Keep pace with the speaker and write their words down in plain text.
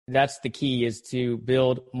That's the key, is to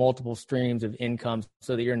build multiple streams of income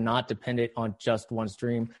so that you're not dependent on just one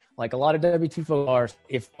stream. Like a lot of W-2 folks are,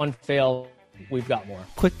 if one fails, we've got more.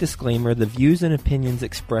 Quick disclaimer, the views and opinions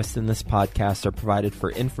expressed in this podcast are provided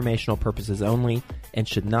for informational purposes only and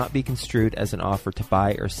should not be construed as an offer to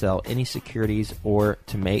buy or sell any securities or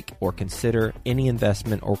to make or consider any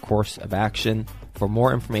investment or course of action. For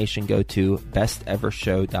more information, go to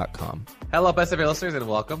bestevershow.com. Hello, Best Ever listeners, and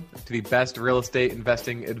welcome to the Best Real Estate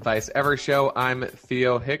Investing Advice Ever Show. I'm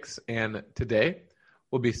Theo Hicks, and today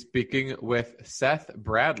we'll be speaking with Seth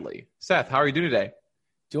Bradley. Seth, how are you doing today?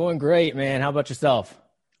 Doing great, man. How about yourself?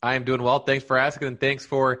 I am doing well. Thanks for asking, and thanks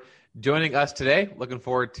for joining us today. Looking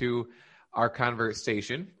forward to our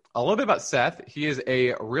conversation. A little bit about Seth. He is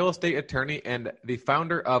a real estate attorney and the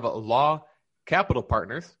founder of Law Capital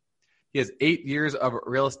Partners. He has 8 years of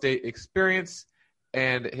real estate experience,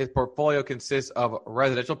 and his portfolio consists of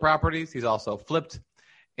residential properties. He's also flipped,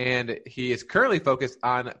 and he is currently focused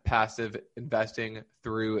on passive investing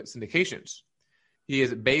through syndications. He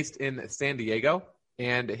is based in San Diego,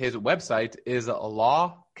 and his website is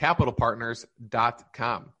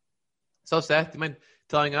lawcapitalpartners.com. So, Seth, do you mind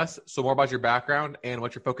telling us some more about your background and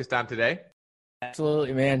what you're focused on today?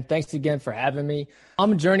 Absolutely, man. Thanks again for having me.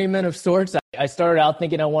 I'm a journeyman of sorts. I started out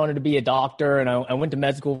thinking I wanted to be a doctor, and I went to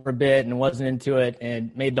med school for a bit and wasn't into it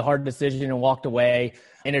and made the hard decision and walked away.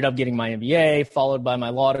 Ended up getting my MBA, followed by my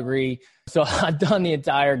law degree. So I've done the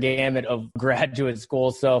entire gamut of graduate school.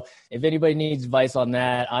 So if anybody needs advice on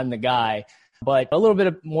that, I'm the guy. But a little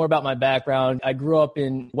bit more about my background. I grew up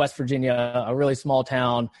in West Virginia, a really small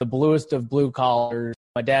town, the bluest of blue collars.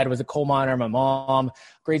 My dad was a coal miner, my mom,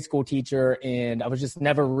 grade school teacher, and I was just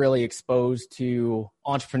never really exposed to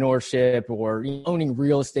entrepreneurship or owning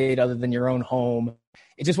real estate other than your own home.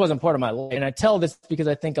 It just wasn't part of my life. And I tell this because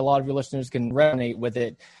I think a lot of your listeners can resonate with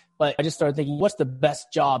it. But I just started thinking, what's the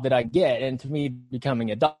best job that I get? And to me,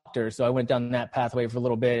 becoming a doctor. So I went down that pathway for a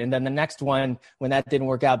little bit. And then the next one, when that didn't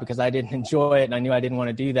work out because I didn't enjoy it and I knew I didn't want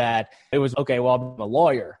to do that, it was, okay, well, I'm a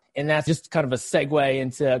lawyer. And that's just kind of a segue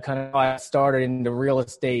into kind of how I started into real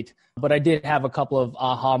estate. But I did have a couple of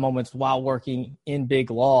aha moments while working in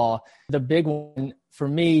big law. The big one for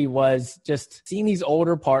me was just seeing these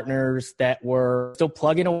older partners that were still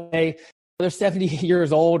plugging away. They're 70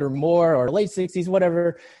 years old or more, or late 60s,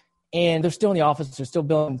 whatever. And they're still in the office. They're still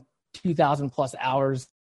billing 2,000 plus hours.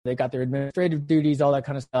 They got their administrative duties, all that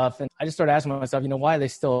kind of stuff. And I just started asking myself, why are they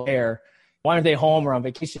still there? Why aren't they home or on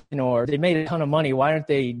vacation, or they made a ton of money? Why aren't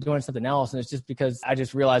they doing something else? And it's just because I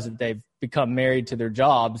just realized that they've become married to their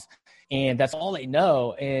jobs and that's all they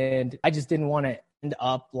know. And I just didn't want to end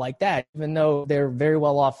up like that. Even though they're very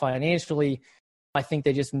well off financially, I think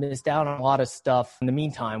they just missed out on a lot of stuff in the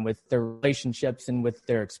meantime with their relationships and with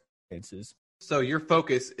their experiences. So your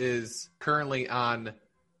focus is currently on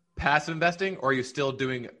passive investing, or are you still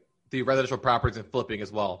doing the residential properties and flipping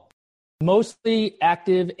as well? Mostly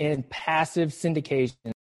active and passive syndication.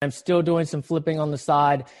 I'm still doing some flipping on the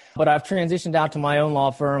side, but I've transitioned out to my own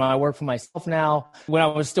law firm. I work for myself now. When I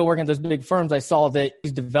was still working at those big firms, I saw that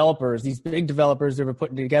these developers, these big developers that were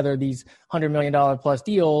putting together these $100 million plus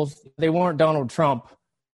deals, they weren't Donald Trump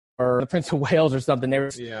or the Prince of Wales or something. They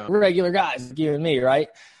were regular guys like you and me, right?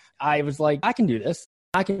 I was like, I can do this.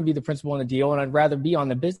 I can be the principal in the deal, and I'd rather be on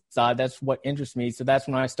the business side. That's what interests me. So that's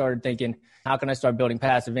when I started thinking, how can I start building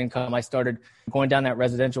passive income? I started going down that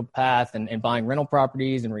residential path and buying rental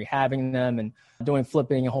properties and rehabbing them and doing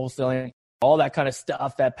flipping and wholesaling, all that kind of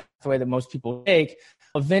stuff, that pathway that most people take.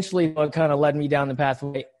 Eventually, what kind of led me down the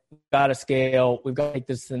pathway, we've got to scale. We've got to take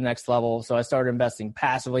this to the next level. So I started investing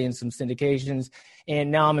passively in some syndications,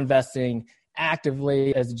 and now I'm investing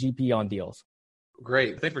actively as a GP on deals.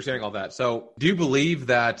 Great. Thanks for sharing all that. So do you believe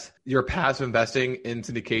that your passive investing in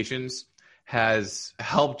syndications has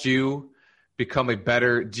helped you become a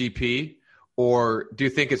better GP, or do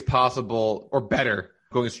you think it's possible or better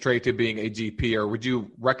going straight to being a GP, or would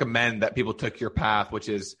you recommend that people took your path, which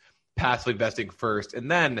is passively investing first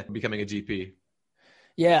and then becoming a GP?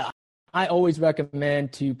 Yeah, I always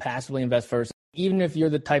recommend to passively invest first. Even if you're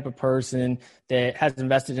the type of person that has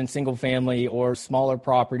invested in single family or smaller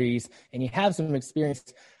properties and you have some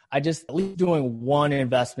experience, I just at least doing one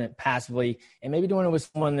investment passively and maybe doing it with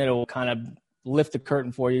someone that will kind of lift the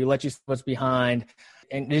curtain for you, let you see what's behind,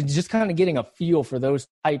 and it's just kind of getting a feel for those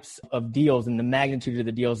types of deals and the magnitude of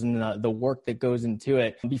the deals and the work that goes into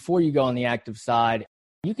it before you go on the active side.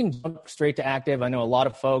 You can jump straight to active. I know a lot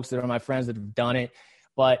of folks that are my friends that have done it.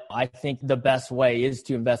 But I think the best way is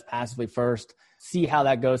to invest passively first, see how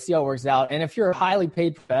that goes, see how it works out. And if you're a highly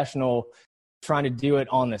paid professional trying to do it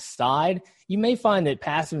on the side, you may find that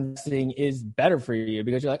passive investing is better for you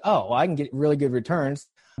because you're like, oh, well, I can get really good returns.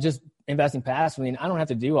 just investing passively, and I don't have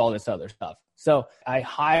to do all this other stuff. So I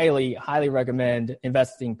highly, highly recommend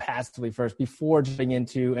investing passively first before jumping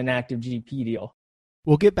into an active GP deal.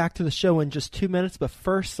 We'll get back to the show in just 2 minutes, but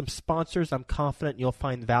first, some sponsors I'm confident you'll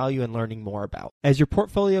find value in learning more about. As your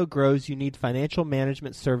portfolio grows, you need financial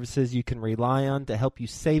management services you can rely on to help you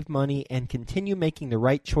save money and continue making the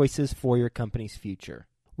right choices for your company's future.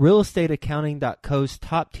 RealestateAccounting.co's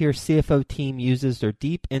top-tier CFO team uses their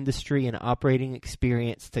deep industry and operating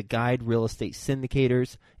experience to guide real estate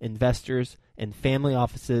syndicators, investors, and family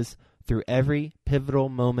offices through every pivotal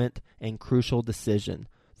moment and crucial decision.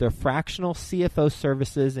 Their fractional CFO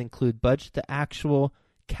services include budget to actual,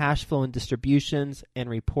 cash flow and distributions, and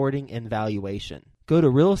reporting and valuation. Go to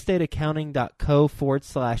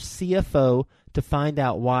realestateaccounting.co/CFO to find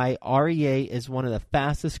out why REA is one of the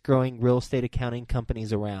fastest growing real estate accounting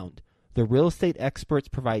companies around. The real estate experts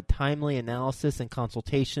provide timely analysis and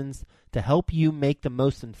consultations to help you make the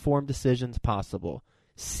most informed decisions possible.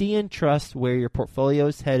 See and trust where your portfolio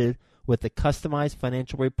is headed with the customized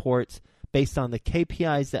financial reports based on the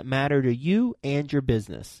KPIs that matter to you and your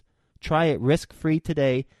business. Try it risk-free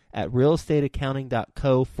today at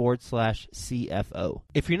realestateaccounting.co/CFO.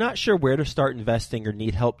 If you're not sure where to start investing or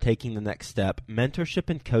need help taking the next step, mentorship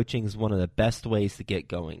and coaching is one of the best ways to get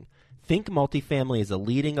going. Think Multifamily is a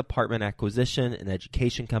leading apartment acquisition and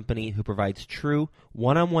education company who provides true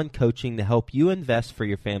one-on-one coaching to help you invest for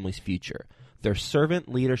your family's future. Their servant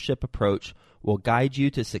leadership approach will guide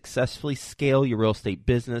you to successfully scale your real estate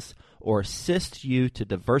business or assist you to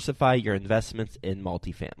diversify your investments in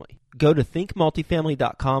multifamily. Go to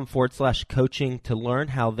thinkmultifamily.com/coaching to learn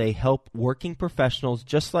how they help working professionals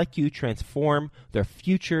just like you transform their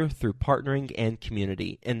future through partnering and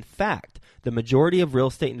community. In fact, the majority of real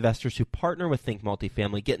estate investors who partner with Think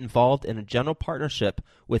Multifamily get involved in a general partnership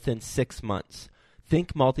within 6 months.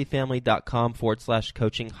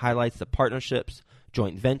 thinkmultifamily.com/coaching highlights the partnerships,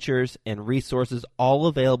 joint ventures, and resources all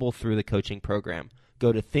available through the coaching program.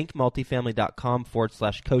 Go to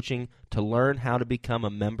thinkmultifamily.com/coaching to learn how to become a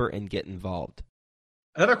member and get involved.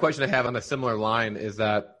 Another question I have on a similar line is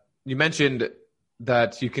that you mentioned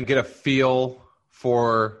that you can get a feel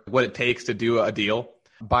for what it takes to do a deal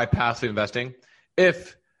by passively investing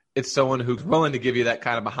if it's someone who's willing to give you that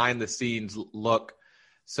kind of behind the scenes look.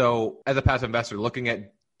 So as a passive investor looking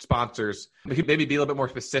at sponsors, maybe be a little bit more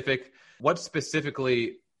specific. What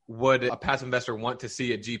specifically would a passive investor want to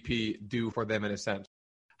see a GP do for them in a sense?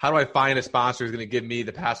 How do I find a sponsor who's going to give me,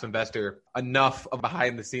 the passive investor, enough of a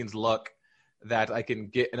behind the scenes look that I can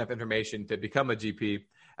get enough information to become a GP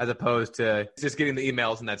as opposed to just getting the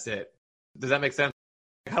emails and that's it? Does that make sense?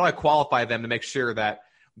 How do I qualify them to make sure that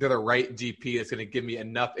they're the right GP that's going to give me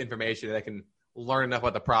enough information that I can learn enough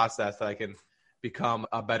about the process that I can become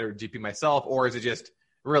a better GP myself? Or is it just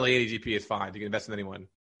really any GP is fine? You can invest in anyone.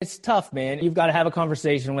 It's tough, man. You've got to have a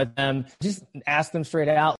conversation with them. Just ask them straight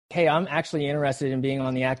out, hey, I'm actually interested in being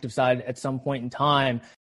on the active side at some point in time.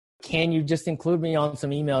 Can you just include me on some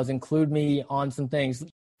emails, include me on some things?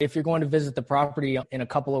 If you're going to visit the property in a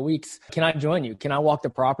couple of weeks, can I join you? Can I walk the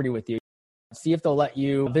property with you? See if they'll let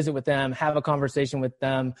you visit with them, have a conversation with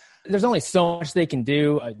them. There's only so much they can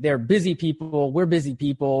do. They're busy people. We're busy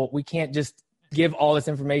people. We can't just give all this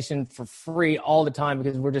information for free all the time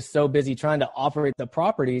because we're just so busy trying to operate the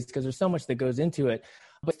properties because there's so much that goes into it.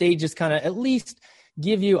 But they just kind of at least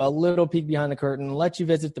give you a little peek behind the curtain, let you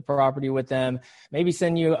visit the property with them, maybe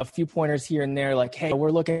send you a few pointers here and there like, hey,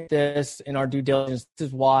 we're looking at this in our due diligence. This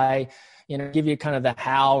is why, give you kind of the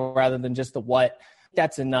how rather than just the what.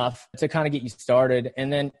 That's enough to kind of get you started.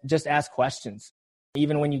 And then just ask questions.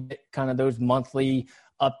 Even when you get kind of those monthly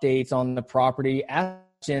updates on the property,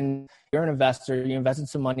 you're an investor, you invested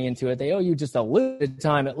some money into it. They owe you just a little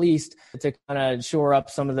time at least to kind of shore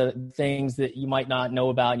up some of the things that you might not know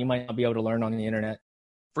about and you might not be able to learn on the internet.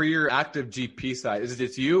 For your active GP side, is it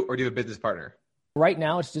just you or do you have a business partner? Right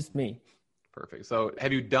now, it's just me. Perfect. So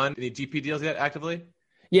have you done any GP deals yet actively?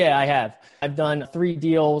 Yeah, I have. I've done 3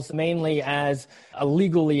 deals mainly as a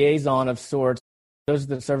legal liaison of sorts. Those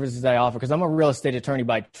are the services I offer because I'm a real estate attorney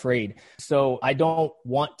by trade. So I don't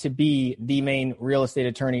want to be the main real estate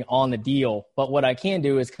attorney on the deal. But what I can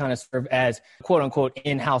do is kind of serve as quote unquote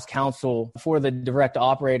in-house counsel for the direct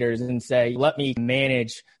operators and say, let me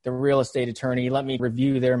manage the real estate attorney. Let me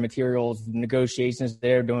review their materials, the negotiations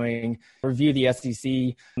they're doing, review the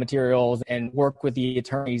SEC materials and work with the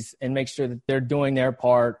attorneys and make sure that they're doing their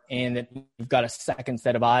part and that we've got a second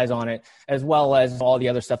set of eyes on it, as well as all the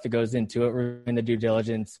other stuff that goes into it in the due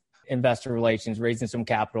diligence, investor relations, raising some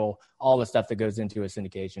capital, all the stuff that goes into a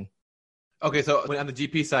syndication. Okay, so on the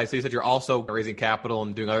GP side, so you said you're also raising capital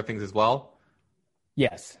and doing other things as well?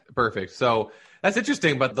 Yes. Perfect. So That's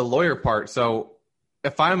interesting, but the lawyer part. So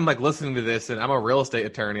if I'm like listening to this and I'm a real estate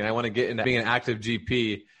attorney and I want to get into being an active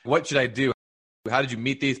GP, what should I do? How did you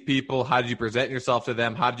meet these people? How did you present yourself to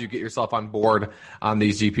them? How did you get yourself on board on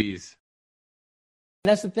these GPs?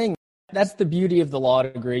 That's the thing. That's the beauty of the law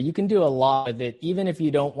degree. You can do a lot with it, even if you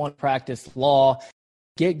don't want to practice law.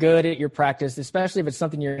 Get good at your practice, especially if it's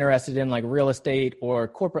something you're interested in, like real estate or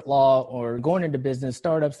corporate law or going into business,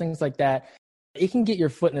 startups, things like that. It can get your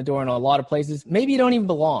foot in the door in a lot of places. Maybe you don't even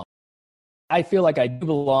belong. I feel like I do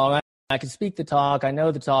belong. I can speak the talk. I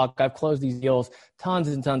know the talk. I've closed these deals tons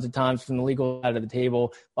and tons of times from the legal side of the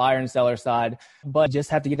table, buyer and seller side, but just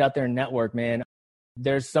have to get out there and network, man.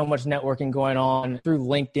 There's so much networking going on through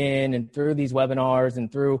LinkedIn and through these webinars and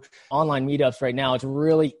through online meetups right now. It's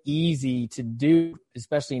really easy to do,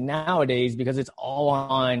 especially nowadays, because it's all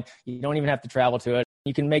online. You don't even have to travel to it.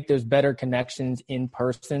 You can make those better connections in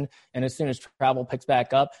person. And as soon as travel picks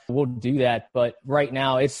back up, we'll do that. But right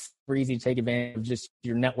now, it's super easy to take advantage of just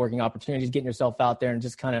your networking opportunities, getting yourself out there and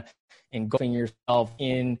just kind of engulfing yourself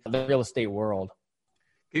in the real estate world.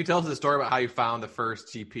 Can you tell us the story about how you found the first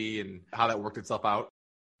GP and how that worked itself out?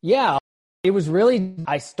 Yeah, it was really,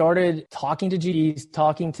 I started talking to GPs,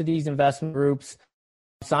 talking to these investment groups,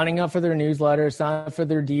 signing up for their newsletters, signing up for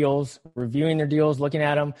their deals, reviewing their deals, looking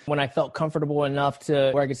at them. When I felt comfortable enough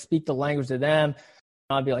to where I could speak the language to them,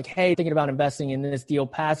 I'd be like, hey, thinking about investing in this deal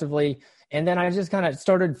passively. And then I just kind of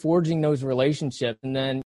started forging those relationships. And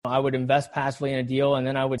then I would invest passively in a deal, and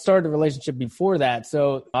then I would start the relationship before that.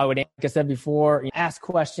 So I would, like I said before, ask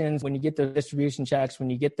questions when you get those distribution checks, when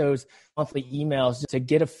you get those monthly emails, just to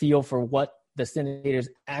get a feel for what the syndicators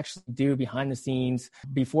actually do behind the scenes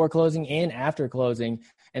before closing and after closing,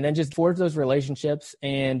 and then just forge those relationships.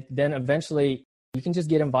 And then eventually you can just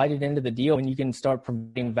get invited into the deal and you can start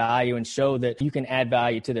providing value and show that you can add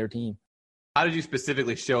value to their team. How did you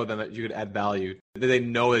specifically show them that you could add value? Did they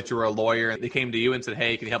know that you were a lawyer and they came to you and said,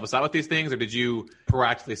 hey, can you help us out with these things? Or did you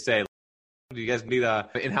proactively say, do you guys need an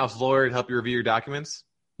in-house lawyer to help you review your documents?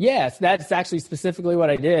 Yes, that's actually specifically what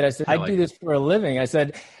I did. I said, I do this for a living. I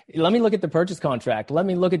said, let me look at the purchase contract. Let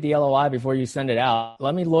me look at the LOI before you send it out.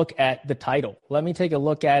 Let me look at the title. Let me take a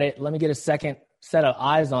look at it. Let me get a second set of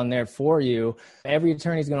eyes on there for you. Every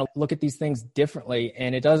attorney is going to look at these things differently.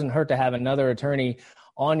 And it doesn't hurt to have another attorney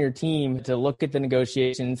on your team to look at the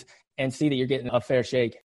negotiations and see that you're getting a fair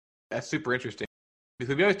shake. That's super interesting.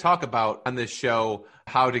 Because we always talk about on this show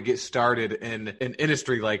how to get started in an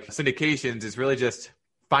industry like syndications is really just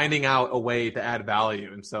finding out a way to add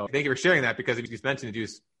value. And so thank you for sharing that, because you just mentioned you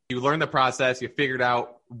learned the process, you figured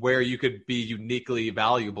out where you could be uniquely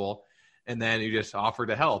valuable, and then you just offered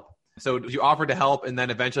to help. So you offered to help, and then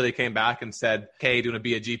eventually they came back and said, hey, do you want to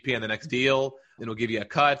be a GP on the next deal? And we'll give you a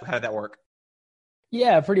cut. How did that work?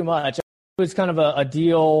 Yeah, pretty much. It was kind of a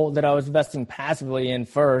deal that I was investing passively in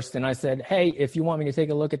first. And I said, hey, if you want me to take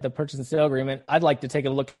a look at the purchase and sale agreement, I'd like to take a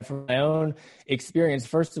look from my own experience,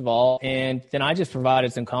 first of all. And then I just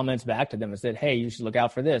provided some comments back to them and said, hey, you should look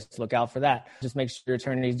out for this, look out for that. Just make sure your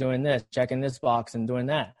attorney's doing this, checking this box and doing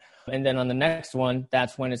that. And then on the next one,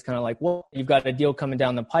 that's when it's kind of like, well, you've got a deal coming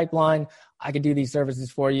down the pipeline. I could do these services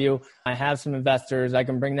for you. I have some investors. I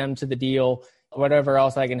can bring them to the deal. Whatever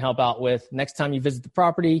else I can help out with. Next time you visit the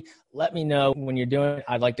property, let me know when you're doing it.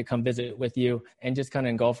 I'd like to come visit with you and just kind of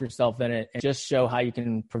engulf yourself in it and just show how you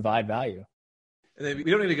can provide value. And then we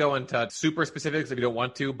don't need to go into super specifics if you don't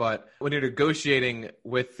want to, but when you're negotiating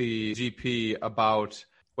with the GP about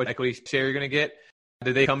what equity share you're going to get,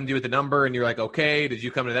 did they come to you with the number and you're like, okay, did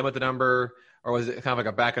you come to them with the number? Or was it kind of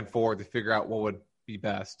like a back and forth to figure out what would be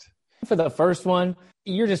best? For the first one,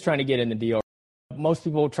 you're just trying to get in the deal. Most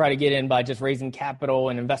people try to get in by just raising capital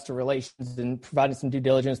and investor relations and providing some due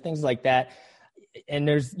diligence, things like that. And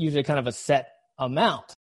there's usually kind of a set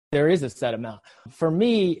amount. There is a set amount. For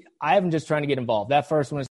me, I'm just trying to get involved. That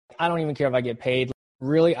first one is, I don't even care if I get paid.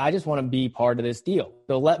 Really, I just want to be part of this deal.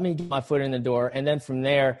 So let me get my foot in the door. And then from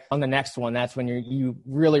there, on the next one, that's when you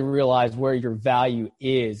really realize where your value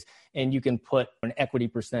is and you can put an equity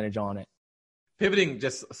percentage on it. Pivoting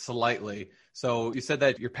just slightly. So you said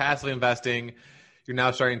that you're passively investing. You're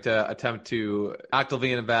now starting to attempt to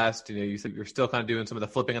actively invest. You said you're still kind of doing some of the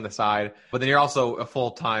flipping on the side, but then you're also a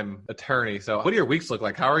full-time attorney. So what do your weeks look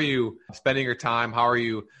like? How are you spending your time? How are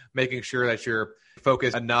you making sure that you're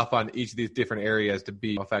focused enough on each of these different areas to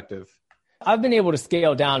be effective? I've been able to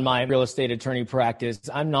scale down my real estate attorney practice.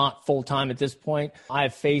 I'm not full-time at this point.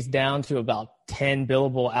 I've phased down to about 10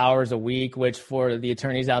 billable hours a week, which for the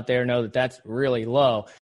attorneys out there know that that's really low.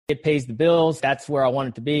 It pays the bills. That's where I want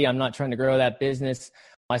it to be. I'm not trying to grow that business.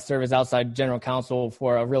 I serve as outside general counsel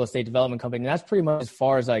for a real estate development company. And that's pretty much as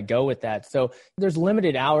far as I go with that. So there's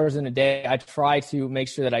limited hours in a day. I try to make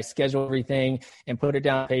sure that I schedule everything and put it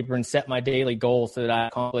down on paper and set my daily goals so that I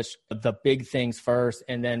accomplish the big things first.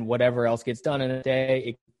 And then whatever else gets done in a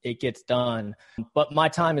day, it gets done. But my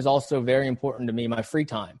time is also very important to me, my free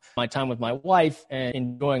time, my time with my wife and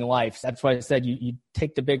enjoying life. That's why I said you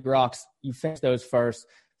take the big rocks, you finish those first,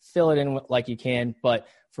 fill it in like you can. But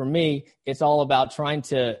for me, it's all about trying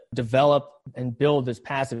to develop and build this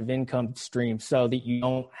passive income stream so that you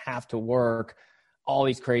don't have to work all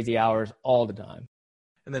these crazy hours all the time.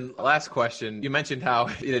 And then last question, you mentioned how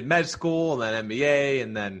you did med school and then MBA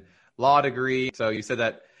and then law degree. So you said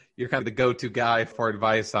that you're kind of the go-to guy for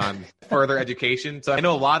advice on further education. So I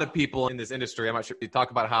know a lot of people in this industry, I'm not sure, you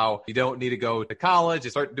talk about how you don't need to go to college,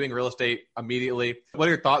 you start doing real estate immediately. What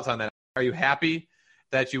are your thoughts on that? Are you happy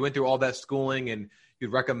that you went through all that schooling and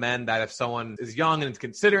you'd recommend that if someone is young and is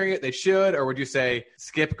considering it, they should? Or would you say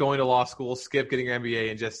skip going to law school, skip getting your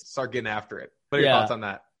MBA and just start getting after it? What are your thoughts on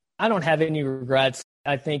that? I don't have any regrets.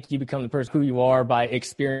 I think you become the person who you are by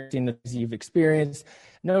experiencing the things you've experienced.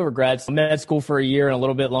 No regrets. Med school for a year and a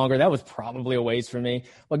little bit longer, that was probably a waste for me.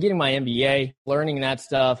 But getting my MBA, learning that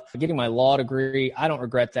stuff, getting my law degree, I don't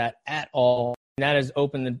regret that at all. That has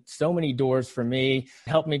opened so many doors for me,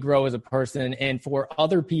 helped me grow as a person, and for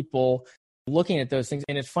other people looking at those things.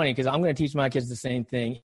 And it's funny because I'm going to teach my kids the same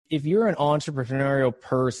thing. If you're an entrepreneurial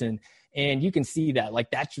person and you can see that,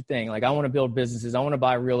 like that's your thing, like I want to build businesses, I want to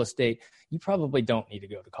buy real estate, you probably don't need to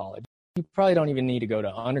go to college. You probably don't even need to go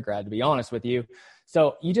to undergrad, to be honest with you.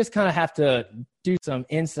 So you just kind of have to do some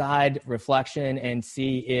inside reflection and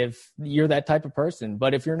see if you're that type of person.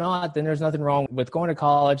 But if you're not, then there's nothing wrong with going to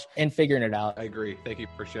college and figuring it out. I agree. Thank you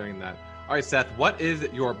for sharing that. All right, Seth, what is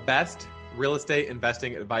your best real estate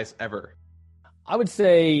investing advice ever? I would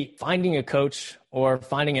say finding a coach or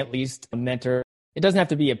finding at least a mentor. It doesn't have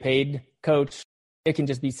to be a paid coach. It can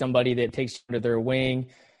just be somebody that takes you under their wing.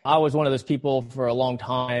 I was one of those people for a long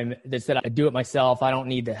time that said I do it myself. I don't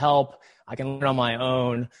need the help. I can learn on my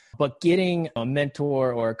own. But getting a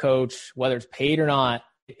mentor or a coach, whether it's paid or not,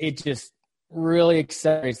 it just really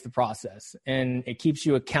accelerates the process. And it keeps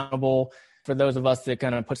you accountable for those of us that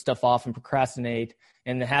kind of put stuff off and procrastinate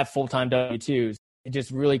and have full-time W-2s. It just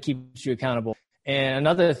really keeps you accountable. And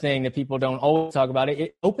another thing that people don't always talk about,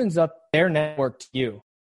 it opens up their network to you.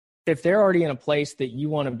 If they're already in a place that you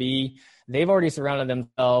want to be, they've already surrounded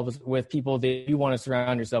themselves with people that you want to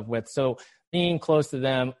surround yourself with. So being close to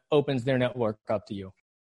them opens their network up to you.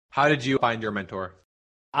 How did you find your mentor?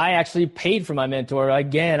 I actually paid for my mentor.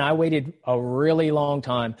 Again, I waited a really long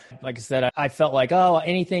time. Like I said, I felt like,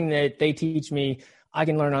 anything that they teach me, I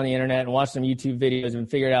can learn on the internet and watch some YouTube videos and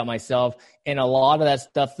figure it out myself. And a lot of that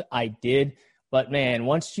stuff I did. But man,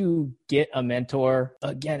 once you get a mentor,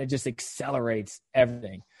 again, it just accelerates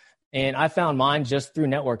everything. And I found mine just through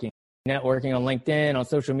networking on LinkedIn, on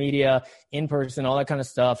social media, in person, all that kind of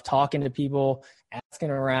stuff, talking to people,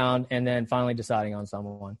 asking around, and then finally deciding on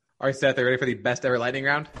someone. All right, Seth, are you ready for the best ever lightning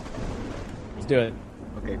round? Let's do it.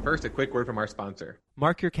 Okay, first, a quick word from our sponsor.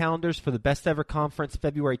 Mark your calendars for the Best Ever Conference,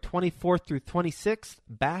 February 24th through 26th,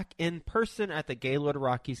 back in person at the Gaylord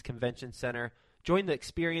Rockies Convention Center. Join the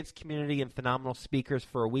experienced community and phenomenal speakers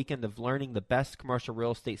for a weekend of learning the best commercial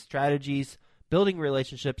real estate strategies, building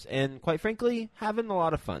relationships, and quite frankly, having a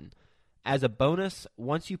lot of fun. As a bonus,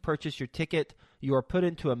 once you purchase your ticket, you are put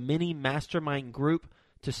into a mini mastermind group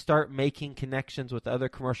to start making connections with other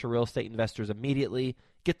commercial real estate investors immediately.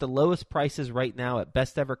 Get the lowest prices right now at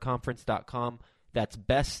besteverconference.com. That's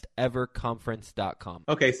besteverconference.com.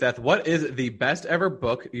 Okay, Seth, what is the best ever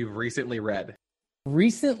book you've recently read?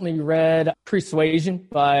 Recently read Persuasion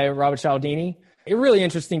by Robert Cialdini. A really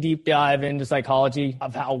interesting deep dive into psychology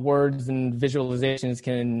of how words and visualizations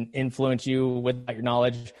can influence you without your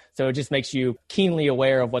knowledge. So it just makes you keenly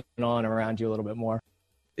aware of what's going on around you a little bit more.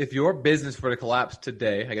 If your business were to collapse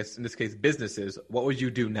today, I guess in this case businesses, what would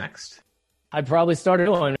you do next? I'd probably start a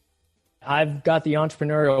new one. I've got the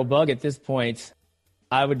entrepreneurial bug at this point.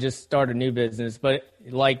 I would just start a new business. But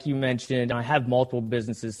like you mentioned, I have multiple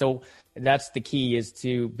businesses. So that's the key, is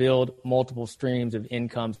to build multiple streams of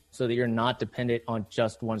income so that you're not dependent on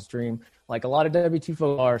just one stream. Like a lot of W-2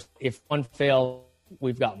 folks are, if one fails,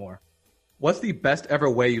 we've got more. What's the best ever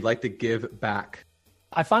way you'd like to give back?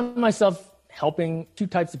 I find myself helping two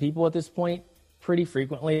types of people at this point pretty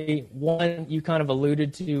frequently. One, you kind of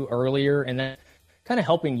alluded to earlier, and then kind of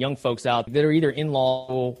helping young folks out that are either in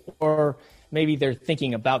law school or maybe they're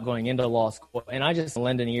thinking about going into law school. And I just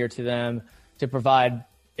lend an ear to them to provide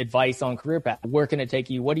advice on career path. Where can it take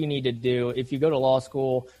you? What do you need to do? If you go to law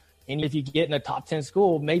school And if you get in a top 10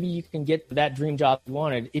 school, maybe you can get that dream job you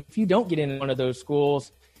wanted. If you don't get in one of those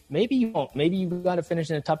schools, maybe you won't. Maybe you've got to finish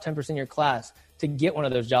in the top 10% of your class to get one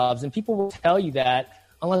of those jobs. And people will tell you that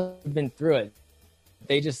unless you've been through it.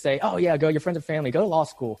 They just say, oh, yeah, go, your friends and family, go to law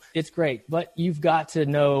school. It's great. But you've got to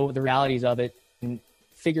know the realities of it and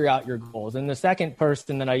figure out your goals. And the second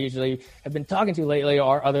person that I usually have been talking to lately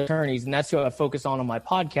are other attorneys. And that's who I focus on my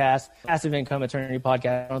podcast, Passive Income Attorney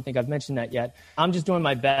Podcast. I don't think I've mentioned that yet. I'm just doing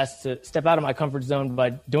my best to step out of my comfort zone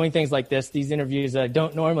by doing things like this, these interviews that I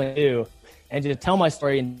don't normally do, and to tell my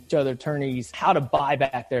story and show other attorneys how to buy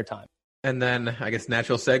back their time. And then I guess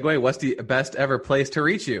natural segue, what's the best ever place to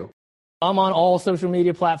reach you? I'm on all social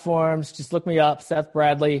media platforms. Just look me up, Seth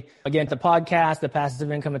Bradley. Again, the podcast, the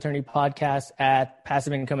Passive Income Attorney Podcast at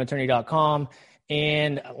passiveincomeattorney.com.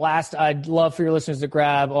 And last, I'd love for your listeners to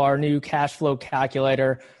grab our new cash flow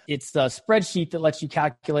calculator. It's a spreadsheet that lets you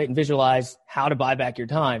calculate and visualize how to buy back your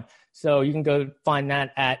time. So you can go find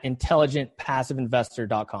that at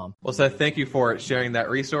intelligentpassiveinvestor.com. Well, Seth, thank you for sharing that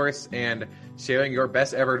resource and sharing your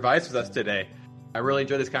best ever advice with us today. I really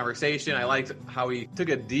enjoyed this conversation. I liked how he took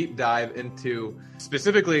a deep dive into,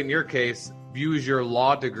 specifically in your case, use your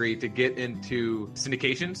law degree to get into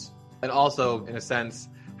syndications, and also, in a sense,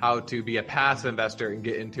 how to be a passive investor and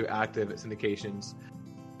get into active syndications.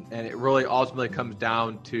 And it really ultimately comes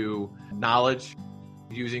down to knowledge,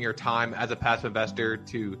 using your time as a passive investor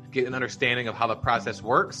to get an understanding of how the process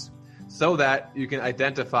works so that you can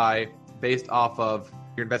identify, based off of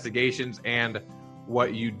your investigations and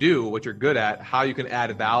what you do, what you're good at, how you can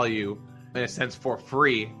add value, in a sense, for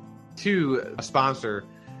free to a sponsor,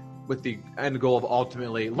 with the end goal of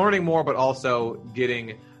ultimately learning more, but also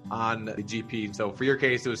getting on the GP. So for your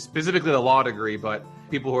case, it was specifically the law degree, but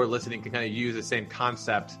people who are listening can kind of use the same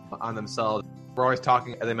concept on themselves. We're always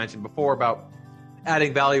talking, as I mentioned before, about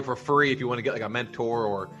adding value for free if you want to get like a mentor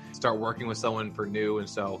or start working with someone for new. And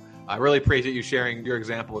so I really appreciate you sharing your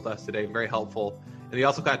example with us today. Very helpful. And we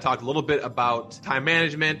also kind of talked a little bit about time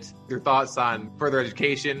management, your thoughts on further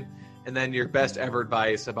education, and then your best ever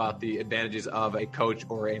advice about the advantages of a coach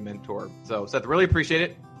or a mentor. So Seth, really appreciate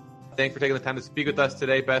it. Thanks for taking the time to speak with us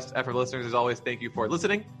today. Best ever listeners, as always, thank you for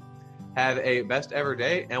listening. Have a best ever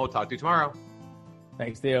day, and we'll talk to you tomorrow.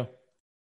 Thanks, Theo.